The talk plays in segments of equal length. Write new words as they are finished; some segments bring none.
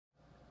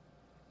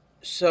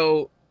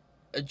So,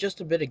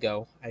 just a bit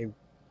ago, I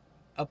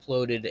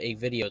uploaded a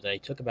video that I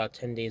took about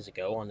 10 days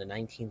ago on the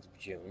 19th of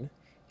June.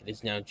 It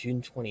is now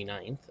June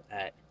 29th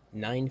at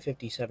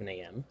 9:57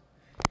 a.m.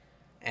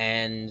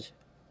 And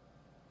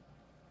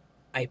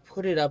I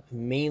put it up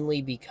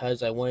mainly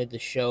because I wanted to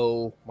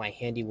show my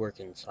handiwork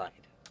inside.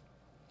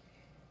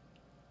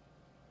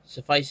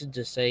 Suffice it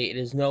to say, it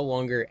is no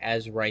longer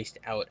as riced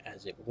out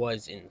as it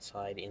was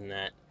inside, in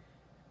that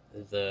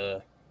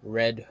the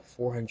red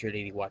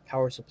 480 watt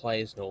power supply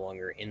is no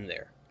longer in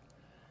there.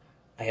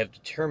 I have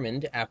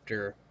determined,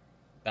 after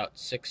about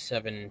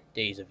 6-7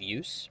 days of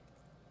use,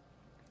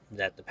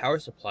 that the power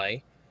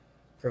supply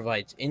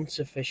provides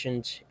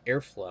insufficient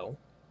airflow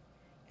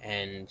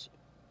and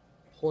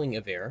pulling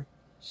of air,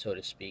 so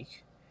to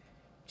speak,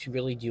 to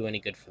really do any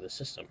good for the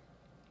system.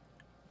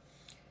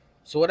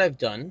 So what I've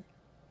done,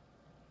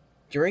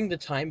 during the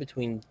time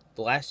between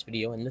the last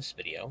video and this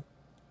video,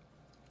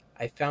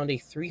 I found a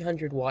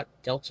 300 watt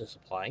Delta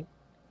supply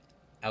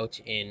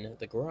out in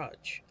the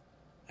garage.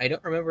 I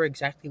don't remember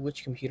exactly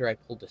which computer I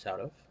pulled this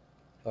out of.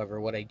 However,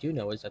 what I do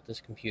know is that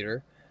this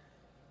computer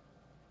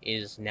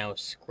is now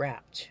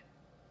scrapped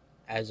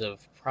as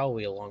of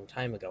probably a long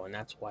time ago, and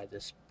that's why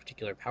this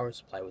particular power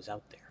supply was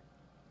out there.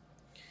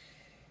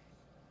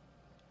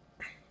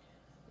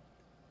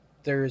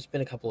 There's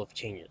been a couple of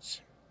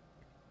changes.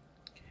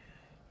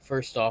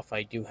 First off,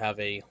 I do have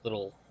a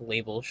little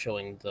label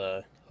showing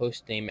the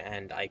host name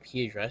and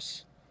IP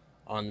address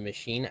on the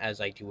machine,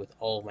 as I do with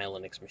all of my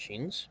Linux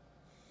machines.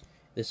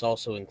 This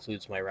also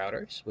includes my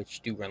routers,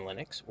 which do run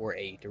Linux, or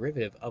a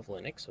derivative of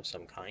Linux of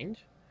some kind.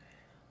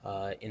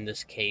 In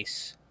this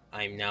case,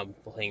 I'm now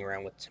playing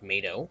around with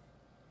Tomato,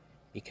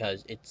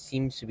 because it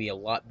seems to be a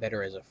lot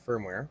better as a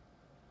firmware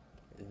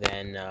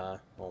than,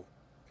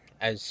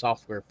 as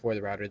software for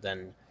the router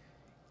than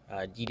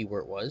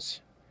DDWrt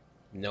was.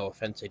 No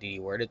offense to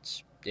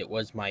DDWrt, it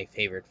was my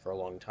favorite for a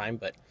long time,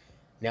 but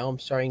now I'm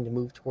starting to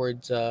move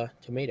towards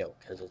Tomato,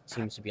 because it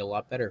seems to be a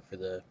lot better for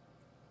the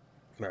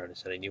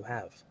routers that I do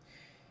have.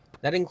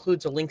 That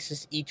includes a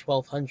Linksys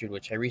E1200,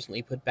 which I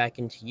recently put back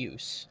into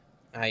use.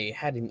 I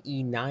had an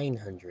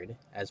E900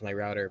 as my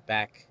router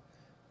back,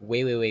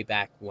 way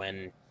back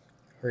when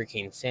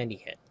Hurricane Sandy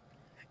hit.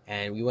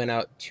 And we went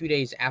out 2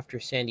 days after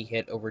Sandy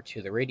hit over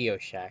to the Radio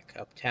Shack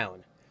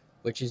uptown,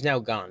 which is now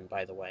gone,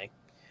 by the way.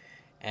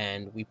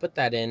 And we put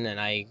that in, and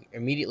I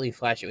immediately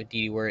flashed it with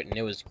DDWrt, and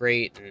it was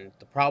great. And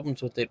the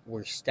problems with it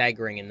were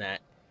staggering in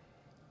that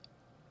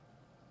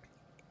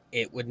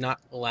it would not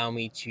allow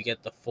me to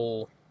get the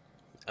full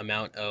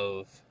amount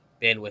of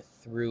bandwidth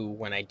through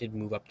when I did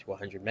move up to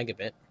 100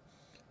 megabit,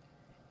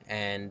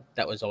 and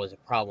that was always a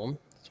problem.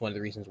 That's one of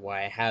the reasons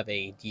why I have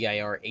a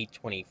DIR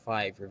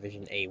 825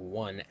 revision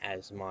A1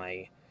 as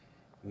my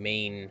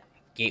main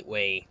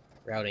gateway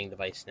routing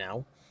device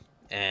now,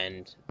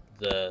 and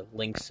the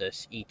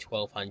Linksys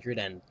E1200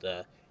 and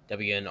the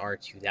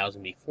WNR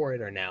 2000 before it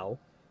are now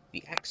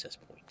the access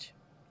point.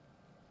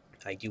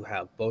 I do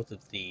have both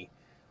of the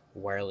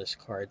wireless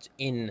cards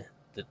in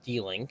the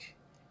D-Link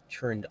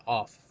turned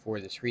off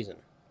for this reason.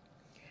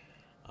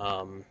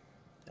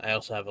 I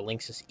also have a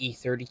Linksys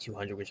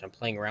E3200, which I'm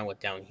playing around with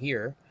down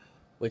here,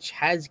 which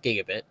has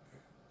gigabit,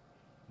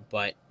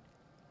 but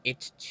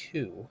it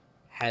too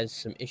has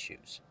some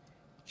issues.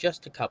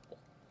 Just a couple.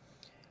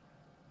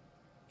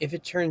 If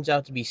it turns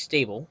out to be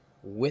stable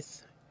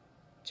with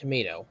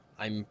Tomato,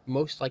 I'm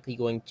most likely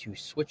going to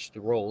switch the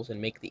roles and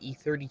make the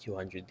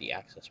E3200 the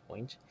access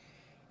point,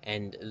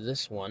 and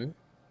this one,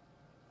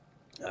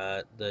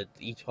 the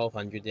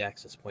E1200, the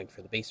access point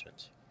for the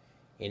basement,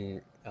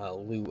 in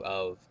lieu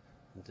of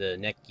the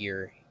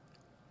Netgear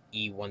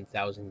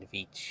E1000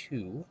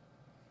 V2,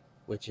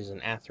 which is an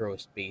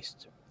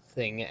Atheros-based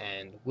thing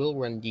and will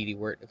run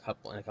DDWrt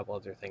and a couple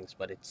other things,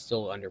 but it's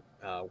still under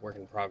work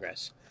in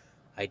progress.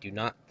 I do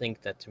not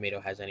think that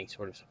Tomato has any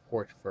sort of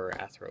support for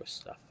Atheros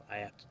stuff. I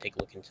have to take a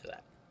look into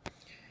that.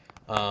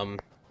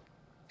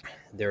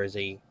 There is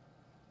a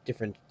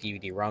different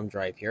DVD-ROM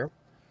drive here,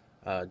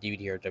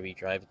 DVD-RW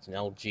drive. It's an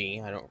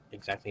LG. I don't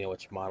exactly know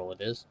which model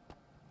it is,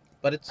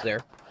 but it's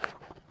there.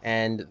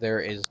 And there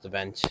is the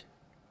vent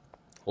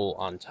hole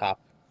on top,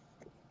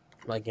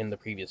 like in the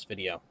previous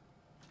video.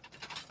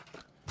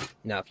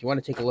 Now, if you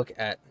want to take a look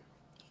at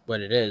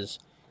what it is,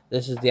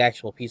 this is the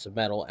actual piece of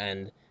metal,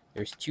 and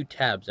there's two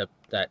tabs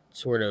that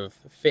sort of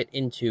fit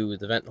into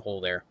the vent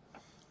hole there.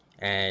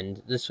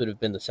 And this would have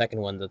been the second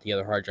one that the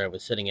other hard drive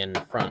was sitting in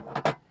front.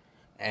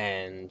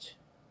 And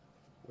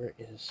where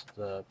is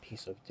the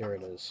piece of, there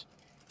it is,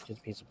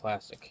 just a piece of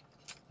plastic.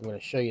 I'm going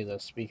to show you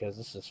this because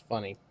this is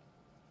funny.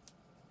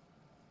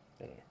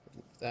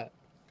 That.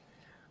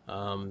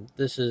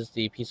 This is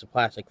the piece of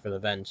plastic for the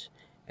vent,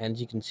 and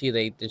as you can see,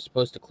 they're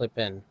supposed to clip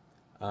in.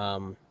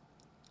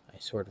 I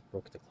sort of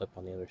broke the clip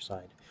on the other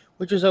side,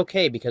 which was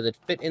okay because it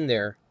fit in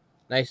there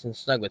nice and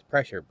snug with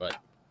pressure, but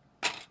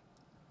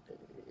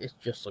it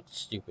just looked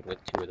stupid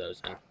with two of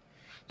those in.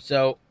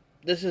 So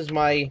this is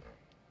my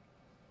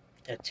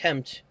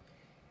attempt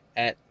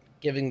at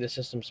giving the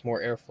system some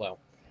more airflow.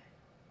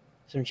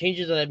 Some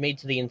changes that I've made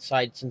to the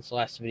inside since the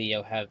last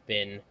video have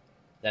been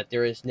that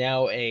there is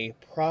now a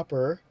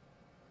proper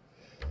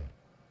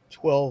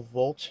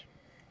 12-volt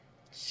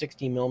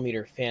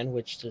 60mm fan,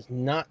 which does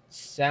not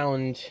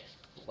sound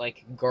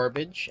like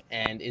garbage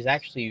and is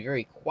actually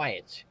very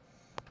quiet.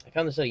 I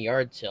found this at a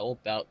yard sale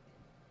about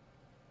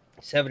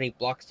 7-8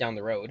 blocks down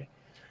the road.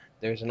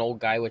 There's an old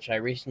guy, which I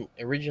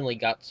originally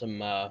got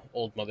some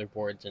old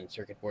motherboards and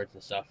circuit boards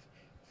and stuff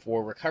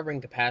for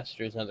recovering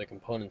capacitors and other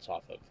components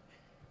off of.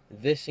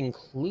 This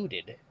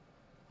included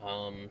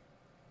an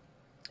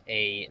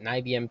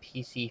IBM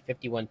PC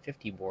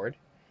 5150 board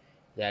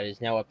that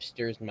is now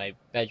upstairs in my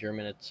bedroom,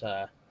 and it's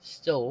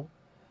still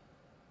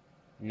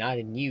not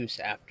in use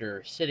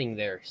after sitting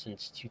there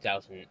since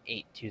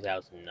 2008,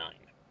 2009.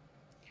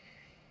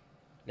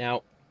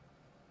 Now,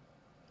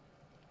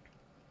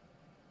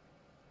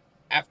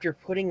 after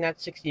putting that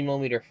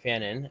 60mm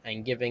fan in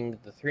and giving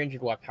the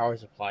 300-watt power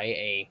supply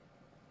a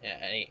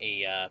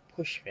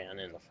push fan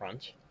in the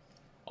front,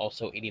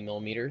 also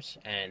 80mm,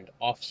 and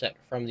offset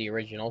from the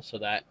original so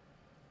that,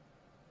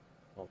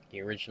 well,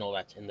 the original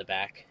that's in the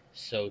back,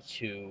 so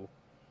to,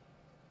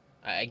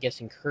 I guess,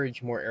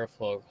 encourage more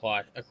airflow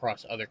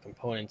across other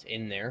components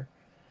in there,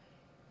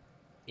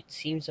 it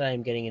seems that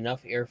I'm getting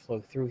enough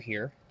airflow through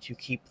here to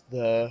keep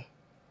the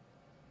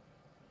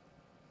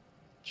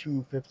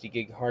 250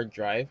 gig hard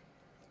drive.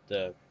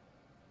 The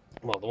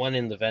one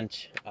in the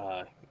vent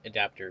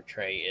adapter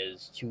tray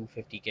is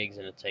 250 gigs,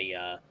 and it's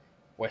a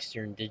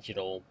Western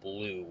Digital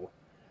Blue,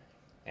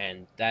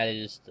 and that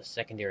is the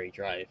secondary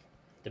drive.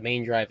 The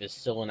main drive is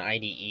still an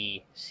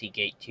IDE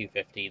Seagate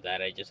 250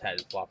 that I just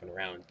had flopping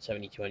around,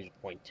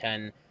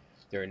 7200.10.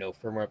 There are no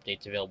firmware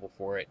updates available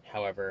for it.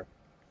 However,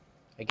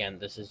 again,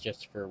 this is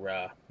just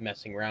for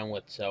messing around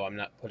with, so I'm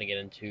not putting it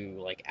into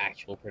like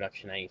actual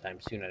production anytime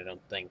soon, I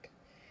don't think.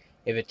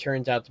 If it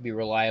turns out to be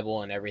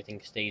reliable and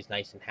everything stays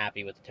nice and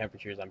happy with the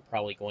temperatures, I'm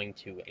probably going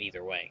to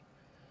either way.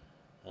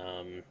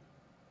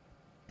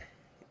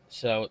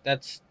 So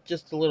that's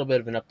just a little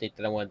bit of an update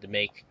that I wanted to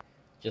make,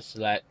 just so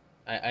that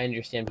I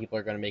understand people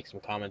are going to make some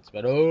comments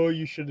about, oh,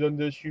 you should have done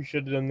this, you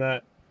should have done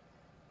that.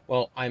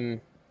 Well,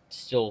 I'm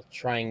still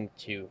trying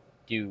to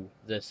do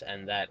this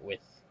and that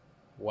with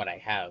what I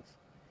have.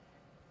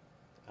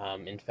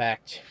 In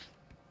fact,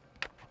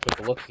 take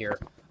a look here.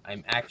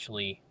 I'm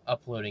actually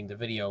uploading the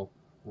video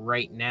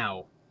right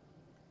now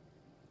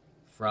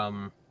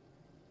from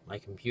my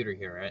computer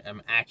here.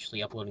 I'm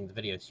actually uploading the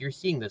video. So you're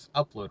seeing this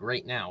upload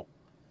right now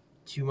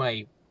to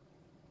my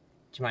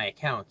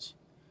account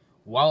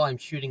while I'm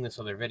shooting this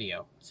other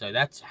video. So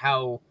that's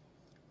how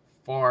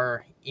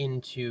far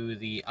into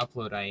the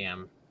upload I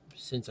am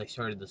since I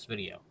started this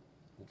video.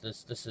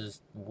 This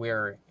is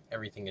where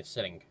everything is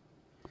sitting.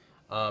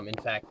 In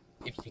fact,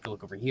 if you take a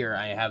look over here,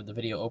 I have the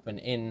video open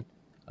in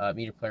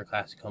Media Player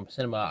Classic Home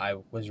Cinema. I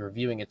was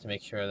reviewing it to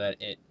make sure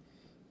that it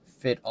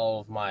fit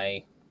all of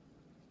my,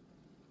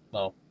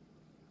 well,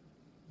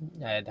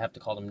 I'd have to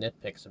call them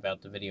nitpicks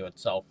about the video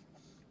itself,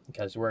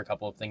 because there were a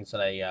couple of things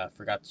that I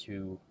forgot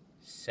to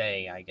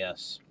say, I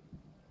guess.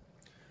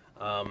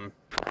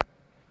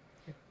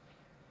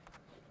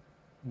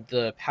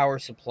 The power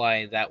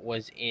supply that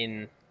was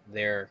in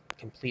there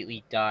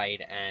completely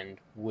died and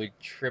would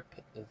trip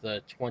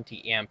the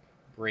 20 amp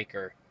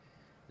breaker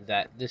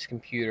that this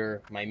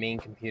computer, my main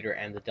computer,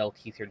 and the Dell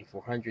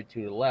T3400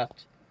 to the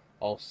left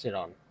all sit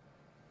on,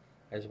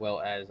 as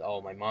well as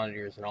all my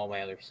monitors and all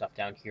my other stuff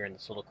down here in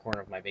this little corner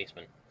of my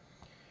basement.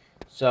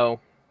 So,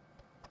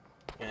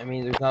 I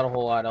mean, there's not a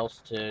whole lot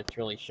else to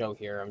really show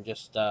here. I'm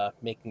just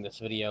making this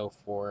video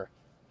for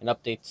an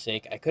update's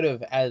sake. I could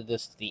have added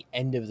this to the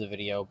end of the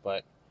video,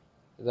 but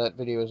that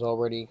video is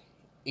already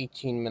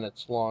 18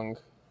 minutes long,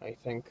 I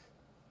think.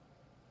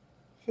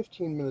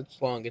 15 minutes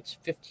long. It's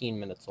 15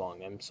 minutes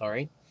long, I'm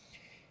sorry.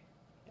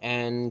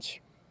 And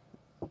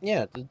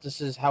yeah,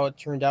 this is how it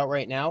turned out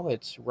right now.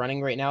 It's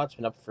running right now. It's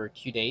been up for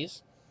 2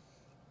 days.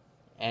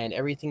 And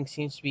everything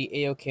seems to be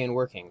A-okay and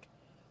working.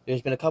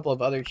 There's been a couple of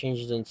other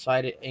changes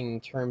inside it in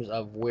terms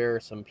of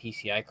where some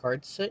PCI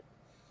cards sit.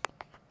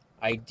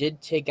 I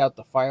did take out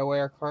the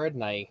FireWire card,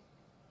 and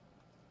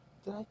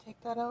did I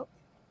take that out?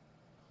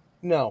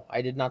 No,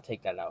 I did not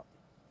take that out.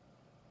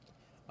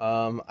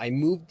 I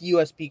moved the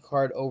USB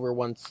card over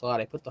one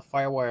slot. I put the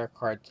FireWire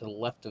card to the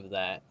left of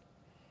that.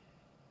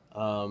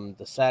 The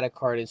SATA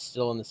card is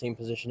still in the same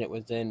position it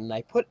was in, and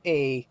I put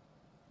a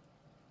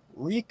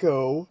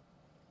Ricoh-based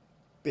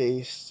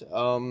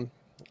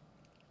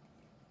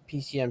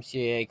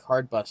PCMCIA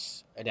card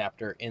bus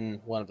adapter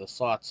in one of the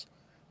slots,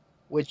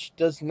 which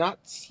does not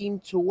seem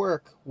to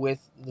work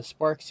with the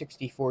SPARC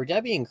 64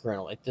 Debian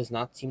kernel. It does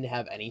not seem to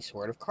have any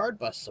sort of card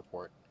bus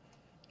support.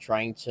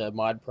 Trying to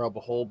mod probe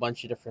a whole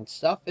bunch of different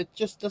stuff, it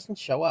just doesn't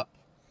show up.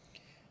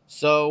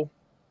 So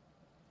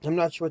I'm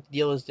not sure what the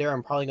deal is there.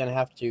 I'm probably going to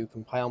have to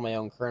compile my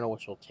own kernel,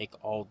 which will take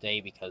all day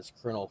because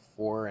kernel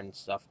 4 and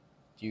stuff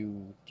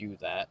do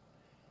that.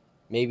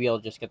 Maybe I'll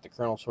just get the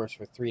kernel source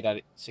for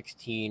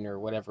 3.16 or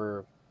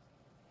whatever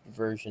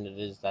version it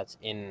is that's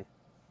in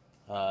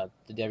the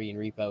Debian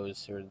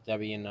repos or the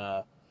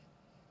Debian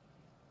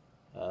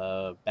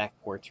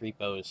backports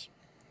repos,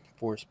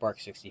 for Spark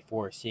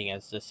 64, seeing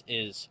as this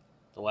is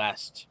the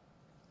last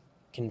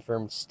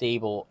confirmed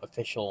stable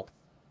official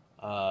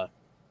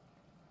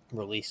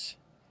release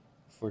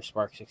for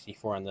Spark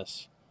 64 on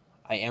this.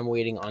 I am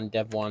waiting on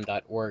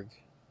dev1.org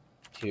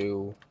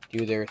to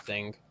do their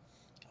thing.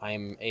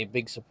 I'm a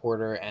big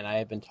supporter, and I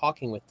have been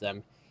talking with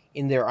them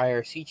in their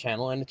IRC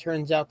channel, and it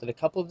turns out that a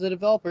couple of the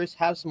developers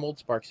have some old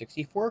Spark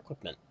 64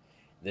 equipment.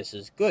 This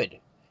is good.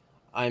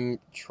 I'm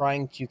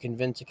trying to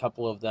convince a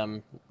couple of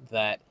them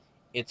that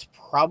it's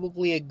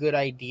probably a good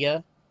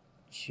idea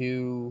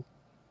to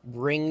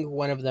bring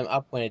one of them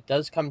up when it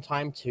does come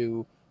time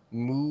to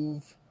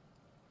move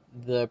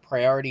the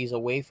priorities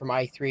away from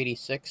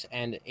i386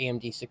 and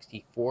AMD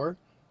 64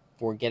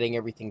 for getting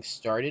everything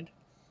started.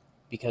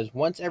 Because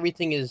once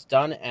everything is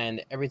done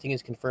and everything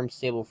is confirmed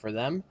stable for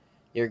them,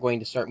 they're going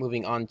to start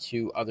moving on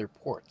to other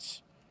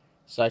ports,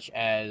 such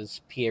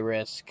as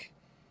PA-RISC,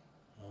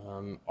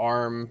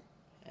 ARM,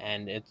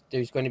 and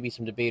there's going to be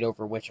some debate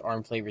over which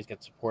ARM flavors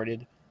get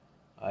supported.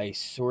 I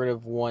sort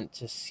of want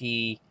to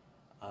see,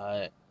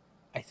 I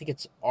think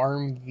it's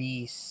ARM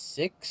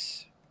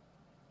v6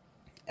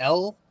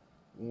 L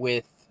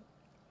with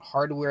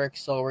hardware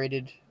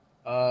accelerated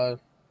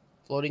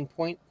floating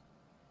point.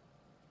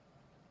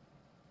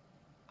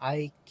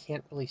 I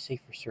can't really say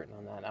for certain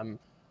on that.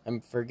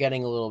 I'm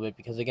forgetting a little bit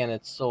because, again,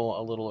 it's still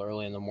a little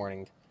early in the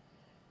morning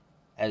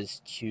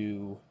as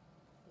to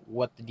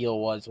what the deal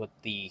was with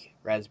the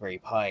Raspberry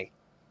Pi.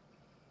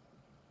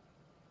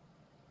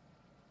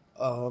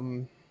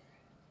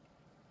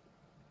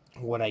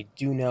 What I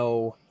do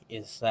know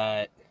is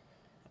that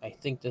I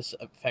think this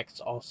affects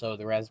also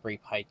the Raspberry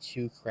Pi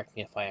 2, correct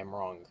me if I am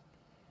wrong.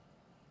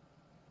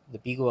 The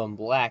BeagleBone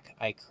Black,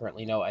 I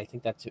currently know, I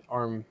think that's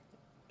ARM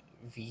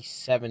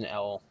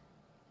v7L,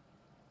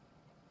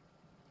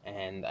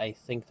 and I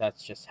think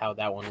that's just how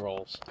that one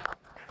rolls.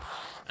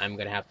 I'm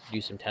going to have to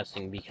do some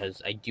testing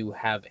because I do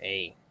have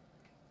a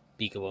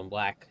BeagleBone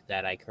Black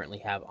that I currently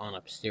have on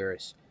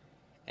upstairs,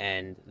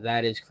 and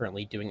that is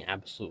currently doing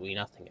absolutely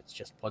nothing. It's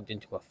just plugged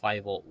into a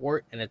 5-volt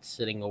wart, and it's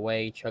sitting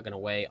away, chugging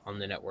away on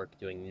the network,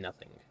 doing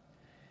nothing.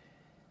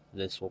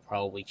 This will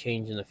probably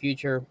change in the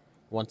future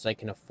once I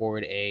can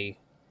afford a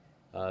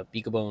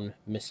BeagleBone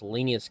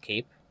miscellaneous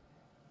cape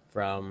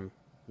from,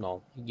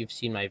 well, you've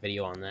seen my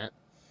video on that.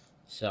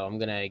 So I'm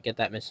going to get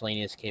that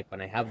miscellaneous cape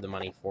when I have the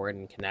money for it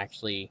and can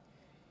actually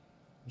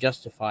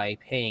justify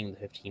paying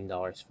the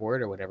 $15 for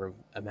it or whatever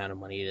amount of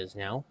money it is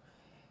now,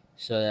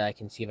 so that I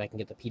can see if I can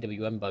get the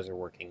PWM buzzer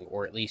working,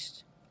 or at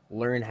least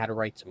learn how to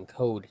write some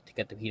code to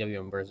get the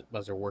PWM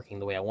buzzer working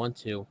the way I want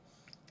to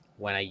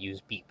when I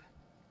use Beep,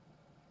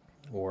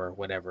 or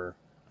whatever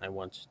I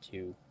want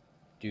to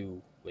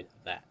do with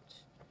that.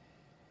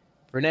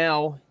 For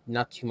now,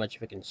 not too much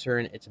of a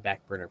concern. It's a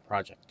back burner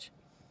project.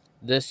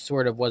 This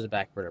sort of was a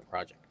back burner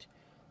project.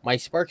 My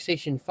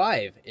SparkStation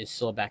 5 is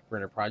still a back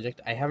burner project.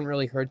 I haven't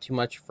really heard too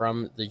much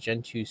from the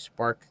Gen 2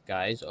 Spark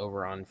guys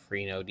over on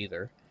Freenode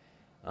either.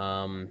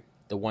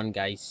 The one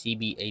guy,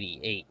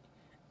 CB88,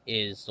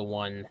 is the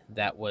one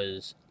that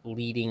was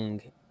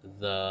leading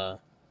the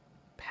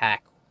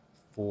pack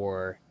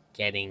for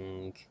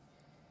getting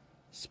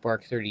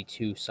Spark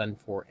 32 Sun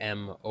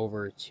 4M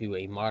over to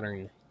a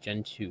modern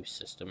Gen 2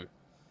 system.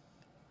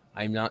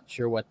 I'm not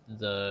sure what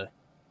the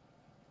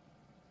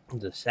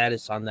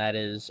status on that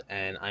is,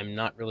 and I'm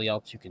not really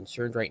all too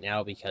concerned right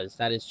now because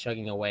that is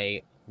chugging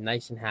away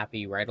nice and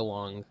happy right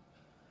along.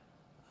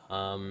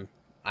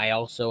 I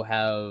also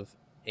have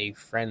a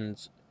friend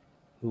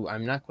who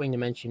I'm not going to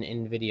mention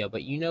in video,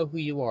 but you know who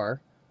you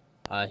are,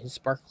 his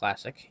Spark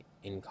Classic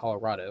in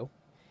Colorado,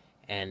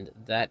 and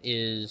that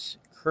is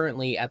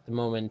currently at the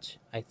moment,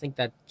 I think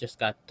that just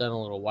got done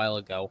a little while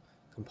ago,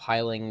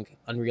 compiling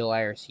Unreal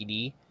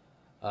IRCD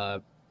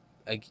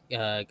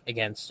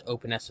against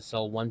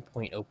OpenSSL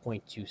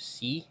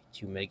 1.0.2c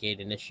to mitigate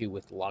an issue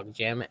with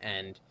logjam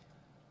and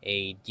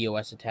a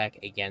DOS attack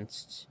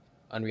against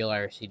Unreal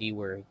IRCD,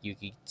 where you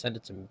can send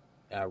it some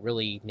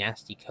really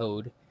nasty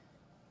code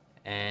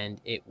and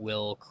it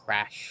will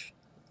crash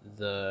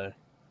the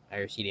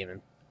IRC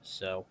daemon.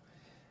 So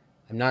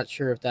I'm not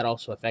sure if that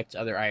also affects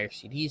other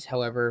IRCDs.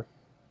 However,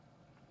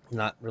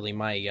 not really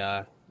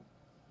my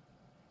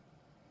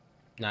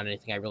not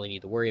anything I really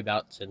need to worry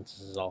about since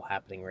this is all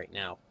happening right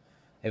now.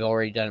 I've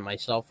already done it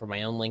myself for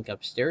my own link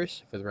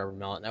upstairs for the Rubber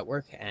Mallet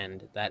Network,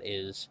 and that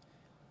is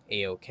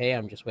a-okay.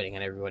 I'm just waiting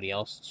on everybody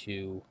else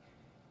to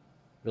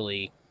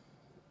really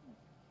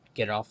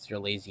get off their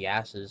lazy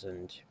asses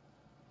and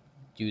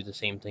do the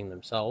same thing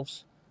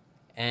themselves,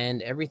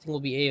 and everything will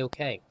be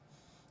a-okay.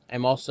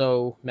 I'm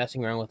also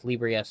messing around with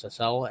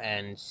LibreSSL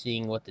and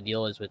seeing what the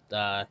deal is with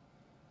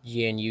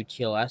GNU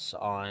TLS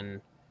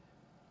on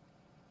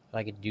if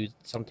I could do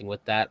something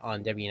with that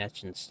on Debian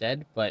Etch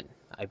instead, but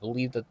I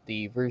believe that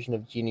the version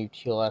of GNU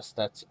TLS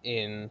that's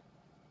in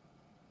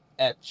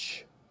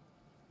Etch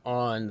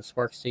on the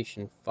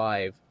SparkStation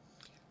 5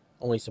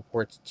 only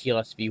supports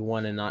TLS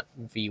v1 and not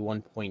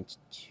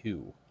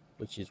v1.2,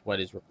 which is what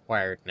is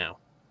required now.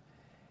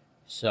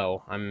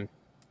 So I'm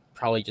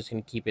probably just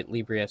going to keep it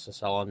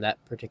LibreSSL on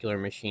that particular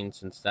machine,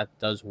 since that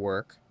does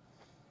work.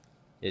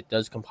 It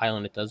does compile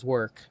and it does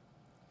work.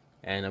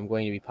 And I'm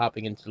going to be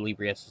popping into the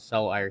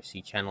LibreSSL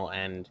IRC channel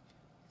and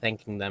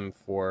thanking them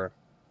for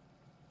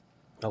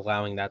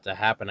allowing that to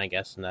happen, I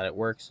guess, and that it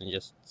works, and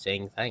just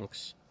saying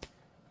thanks.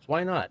 So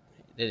why not?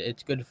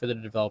 It's good for the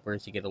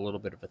developers to get a little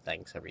bit of a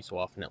thanks every so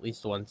often, at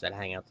least the ones that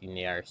hang out in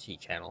the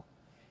IRC channel.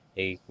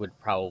 They would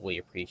probably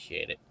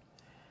appreciate it.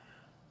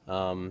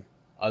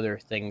 Other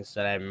things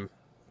that I'm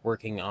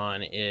working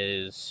on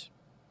is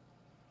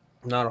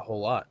not a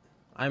whole lot.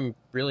 I'm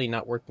really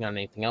not working on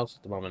anything else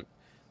at the moment.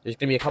 There's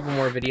going to be a couple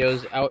more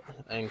videos out,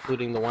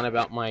 including the one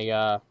about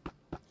my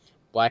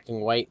black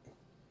and white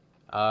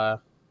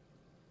bastardized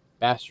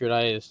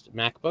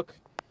MacBook.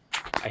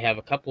 I have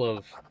a couple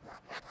of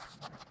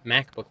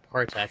MacBook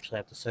parts I actually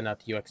have to send out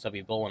to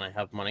UXW Bull when I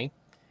have money,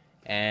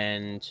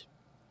 and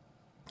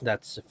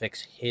that's to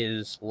fix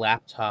his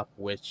laptop,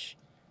 which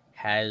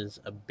has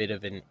a bit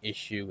of an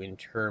issue in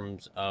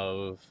terms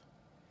of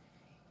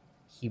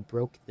he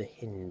broke the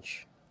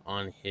hinge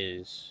on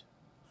his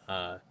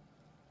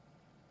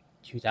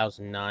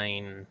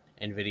 2009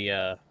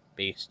 NVIDIA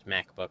based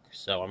MacBook.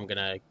 So I'm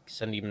gonna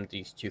send him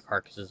these two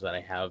carcasses that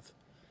I have,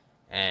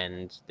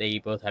 and they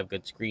both have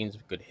good screens,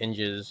 good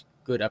hinges,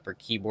 good upper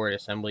keyboard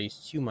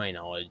assemblies to my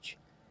knowledge,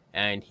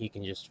 and he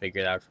can just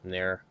figure it out from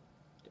there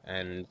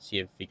and see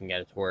if he can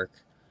get it to work.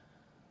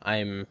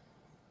 I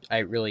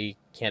really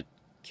can't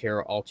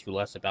care all too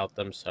less about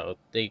them, so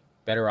they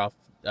better off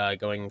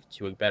going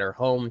to a better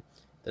home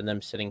than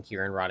them sitting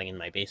here and rotting in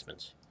my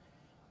basement.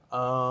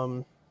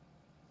 Other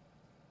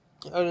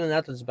than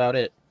that, that's about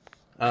it.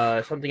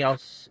 Something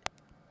else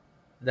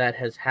that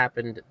has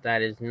happened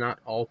that is not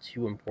all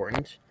too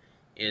important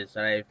is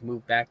that I've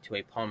moved back to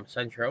a Palm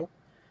Centro.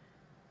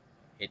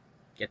 It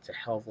gets a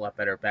hell of a lot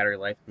better battery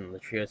life than the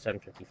Trio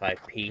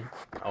 755p,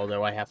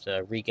 although I have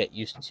to re-get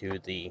used to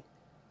the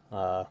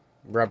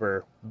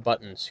rubber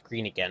button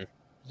screen again.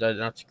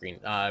 Not screen,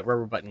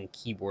 rubber button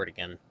keyboard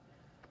again.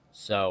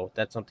 So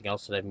that's something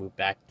else that I've moved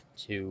back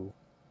to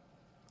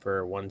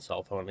for one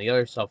cell phone. The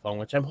other cell phone,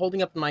 which I'm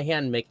holding up in my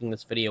hand making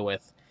this video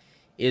with,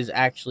 is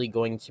actually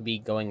going to be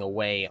going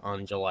away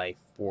on July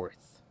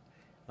 4th.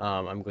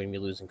 I'm going to be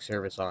losing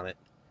service on it,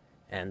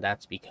 and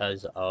that's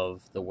because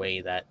of the way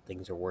that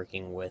things are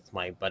working with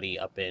my buddy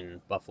up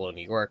in Buffalo,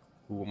 New York,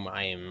 whom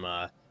I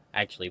am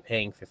actually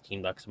paying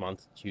 $15 a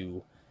month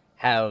to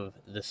have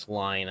this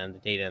line and the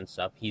data and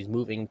stuff. He's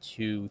moving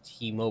to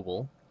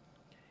T-Mobile,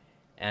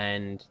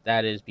 and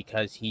that is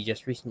because he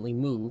just recently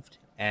moved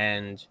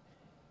and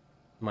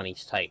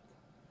money's tight.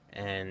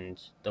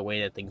 And the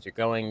way that things are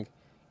going,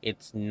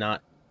 it's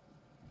not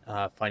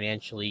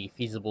financially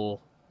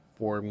feasible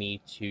for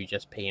me to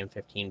just pay him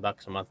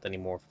 $15 a month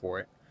anymore for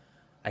it.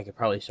 I could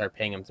probably start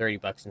paying him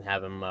 $30 and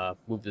have him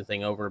move the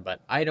thing over, but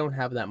I don't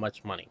have that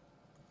much money.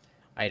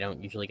 I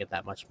don't usually get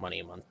that much money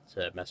a month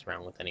to mess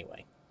around with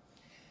anyway.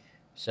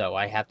 So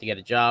I have to get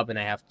a job and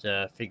I have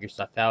to figure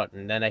stuff out,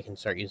 and then I can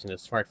start using the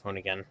smartphone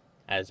again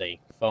as a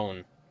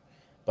phone.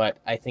 But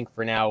I think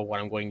for now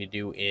what I'm going to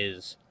do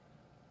is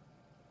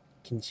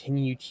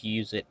continue to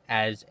use it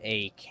as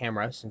a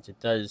camera, since it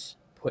does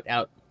put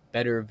out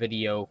better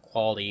video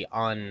quality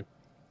on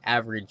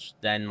average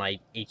than my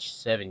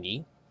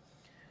H70.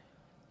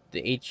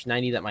 The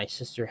H90 that my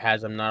sister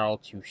has, I'm not all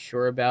too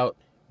sure about,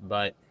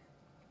 but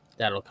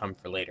that'll come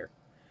for later.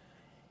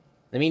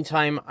 In the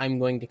meantime, I'm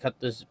going to cut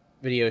this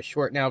video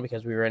short now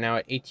because we are now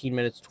at 18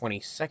 minutes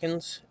 20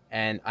 seconds,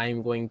 and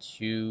I'm going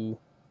to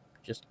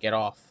just get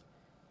off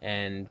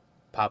and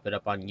pop it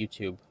up on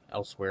YouTube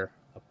elsewhere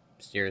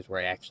upstairs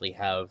where I actually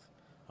have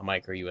a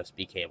micro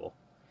USB cable.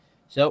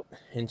 So,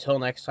 until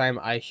next time,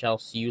 I shall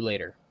see you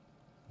later.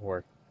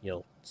 Or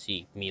you'll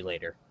see me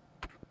later.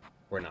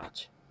 Or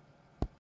not.